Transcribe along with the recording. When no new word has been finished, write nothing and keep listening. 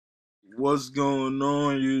What's going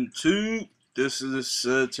on, YouTube? This is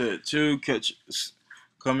Set Tattoo. Catch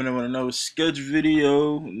coming in with another sketch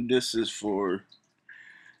video. This is for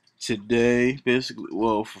today, basically.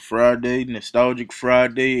 Well, for Friday, Nostalgic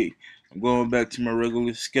Friday. I'm going back to my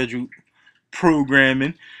regular scheduled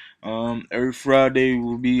programming. Every Friday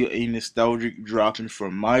will be a nostalgic dropping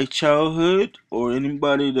from my childhood or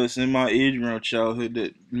anybody that's in my age around childhood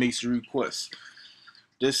that makes a request.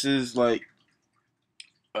 This is like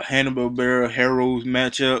a Hanna-Barbera Heroes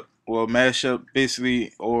matchup, well, mashup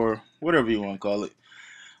basically, or whatever you want to call it.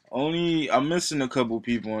 Only I'm missing a couple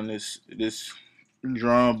people on this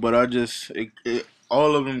drum, but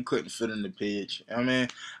all of them couldn't fit in the page. I mean,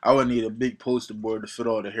 I would need a big poster board to fit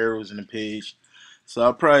all the heroes in the page, so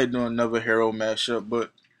I'll probably do another hero mashup.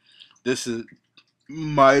 But this is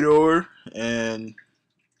Mightor and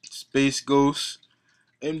Space Ghost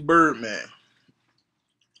and Birdman.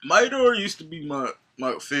 Mightor used to be my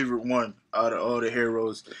favorite one out of all the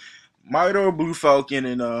heroes. Mightor, Blue Falcon,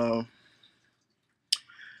 and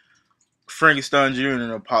Frankenstein Jr. and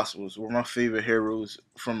the Impossibles were my favorite heroes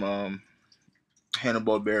from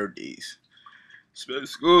Hanna-Barbera days.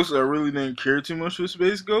 Space Ghost, I really didn't care too much for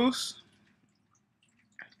Space Ghost,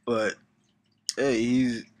 but hey,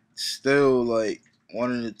 he's still like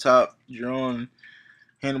one of the top drawn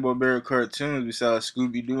Hanna-Barbera cartoons besides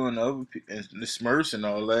Scooby-Doo and the Smurfs and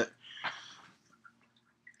all that.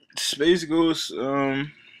 Space Ghost, yeah,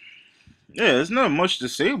 there's not much to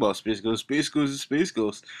say about Space Ghost. Space Ghost is Space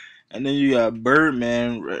Ghost. And then you got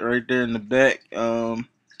Birdman right there in the back. They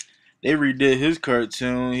redid his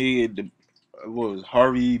cartoon. He had what was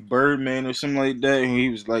Harvey Birdman or something like that. He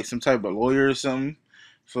was like some type of lawyer or something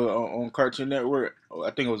for on Cartoon Network.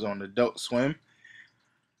 I think it was on Adult Swim.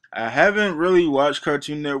 I haven't really watched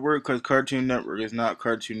Cartoon Network because Cartoon Network is not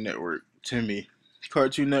Cartoon Network to me.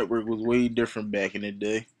 Cartoon Network was way different back in the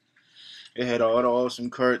day. It had all the awesome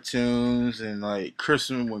cartoons and like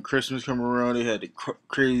Christmas when Christmas come around, they had the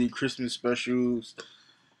crazy Christmas specials.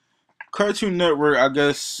 Cartoon Network, I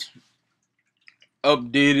guess,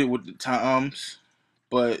 updated with the times,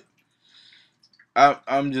 but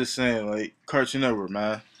I'm just saying, like Cartoon Network,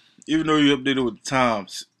 man. Even though you updated with the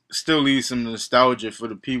times, still leaves some nostalgia for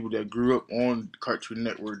the people that grew up on Cartoon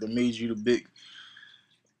Network that made you the big,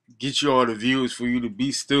 get you all the views for you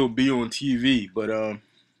to still be on TV. But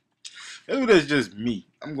maybe that's just me.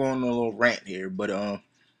 I'm going on a little rant here, but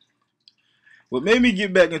what made me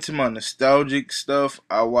get back into my nostalgic stuff,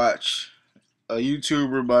 I watch a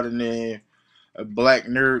YouTuber by the name of Black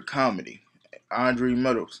Nerd Comedy, Andre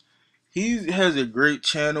Meadows. He has a great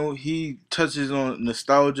channel. He touches on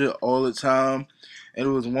nostalgia all the time. And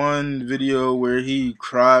it was one video where he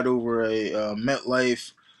cried over a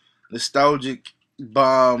MetLife nostalgic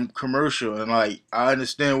bomb commercial, and like I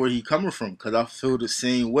understand where he coming from because I feel the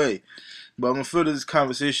same way. But I'm gonna feel this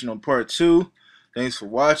conversation on part two. Thanks for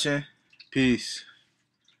watching. Peace.